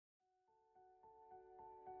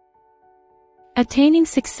Attaining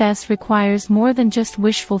success requires more than just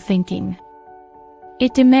wishful thinking.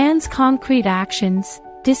 It demands concrete actions,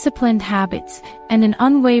 disciplined habits, and an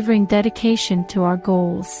unwavering dedication to our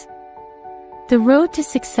goals. The road to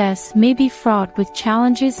success may be fraught with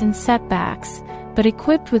challenges and setbacks, but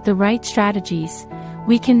equipped with the right strategies,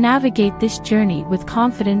 we can navigate this journey with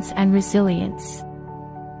confidence and resilience.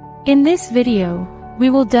 In this video, we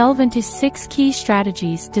will delve into 6 key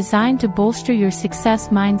strategies designed to bolster your success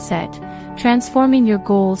mindset, transforming your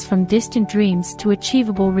goals from distant dreams to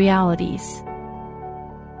achievable realities.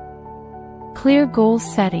 Clear goal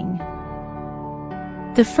setting.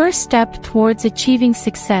 The first step towards achieving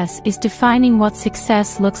success is defining what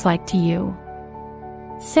success looks like to you.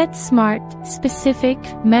 Set smart, specific,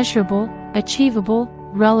 measurable, achievable,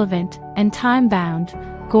 relevant, and time-bound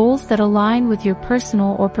goals that align with your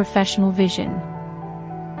personal or professional vision.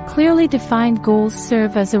 Clearly defined goals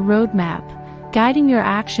serve as a roadmap, guiding your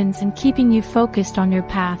actions and keeping you focused on your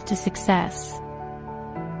path to success.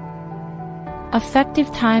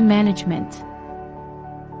 Effective time management.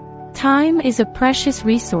 Time is a precious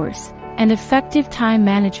resource, and effective time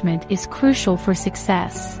management is crucial for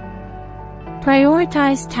success.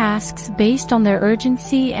 Prioritize tasks based on their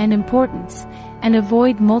urgency and importance, and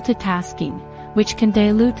avoid multitasking, which can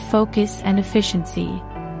dilute focus and efficiency.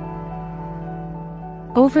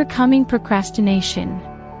 Overcoming procrastination.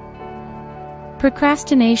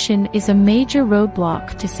 Procrastination is a major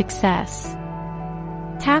roadblock to success.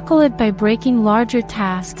 Tackle it by breaking larger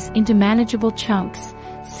tasks into manageable chunks,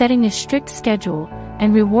 setting a strict schedule,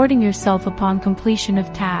 and rewarding yourself upon completion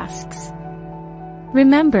of tasks.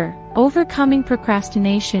 Remember, overcoming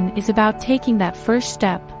procrastination is about taking that first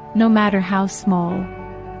step, no matter how small.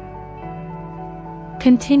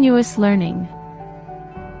 Continuous learning.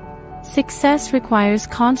 Success requires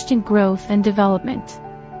constant growth and development.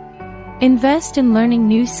 Invest in learning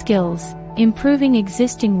new skills, improving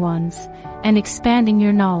existing ones, and expanding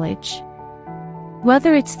your knowledge.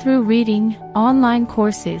 Whether it's through reading, online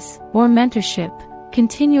courses, or mentorship,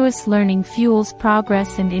 continuous learning fuels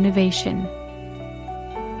progress and innovation.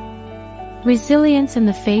 Resilience in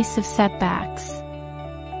the face of setbacks.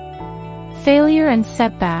 Failure and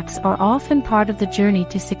setbacks are often part of the journey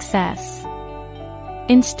to success.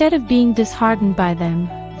 Instead of being disheartened by them,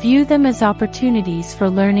 view them as opportunities for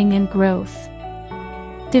learning and growth.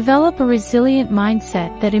 Develop a resilient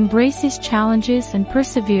mindset that embraces challenges and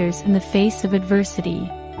perseveres in the face of adversity.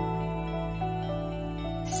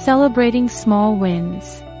 Celebrating small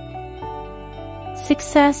wins.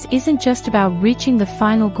 Success isn't just about reaching the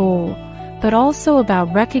final goal, but also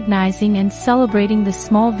about recognizing and celebrating the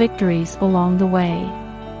small victories along the way.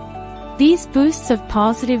 These boosts of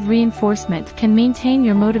positive reinforcement can maintain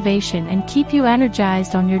your motivation and keep you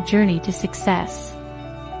energized on your journey to success.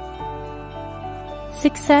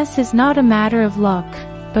 Success is not a matter of luck,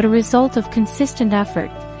 but a result of consistent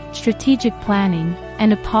effort, strategic planning,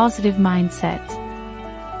 and a positive mindset.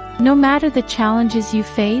 No matter the challenges you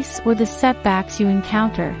face or the setbacks you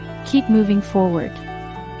encounter, keep moving forward.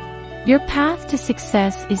 Your path to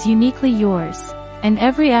success is uniquely yours, and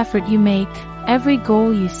every effort you make, every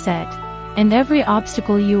goal you set, and every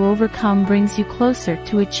obstacle you overcome brings you closer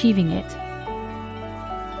to achieving it.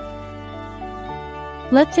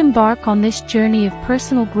 Let's embark on this journey of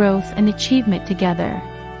personal growth and achievement together.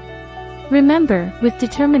 Remember, with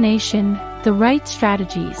determination, the right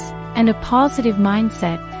strategies, and a positive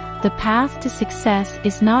mindset, the path to success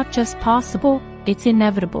is not just possible, it's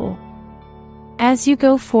inevitable. As you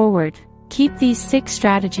go forward, keep these 6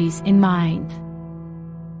 strategies in mind.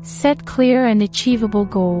 Set clear and achievable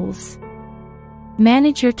goals.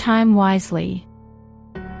 Manage your time wisely.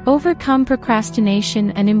 Overcome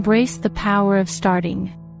procrastination and embrace the power of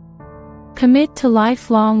starting. Commit to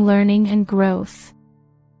lifelong learning and growth.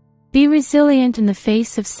 Be resilient in the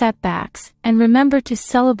face of setbacks, and remember to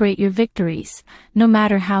celebrate your victories, no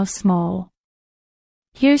matter how small.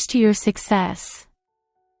 Here's to your success.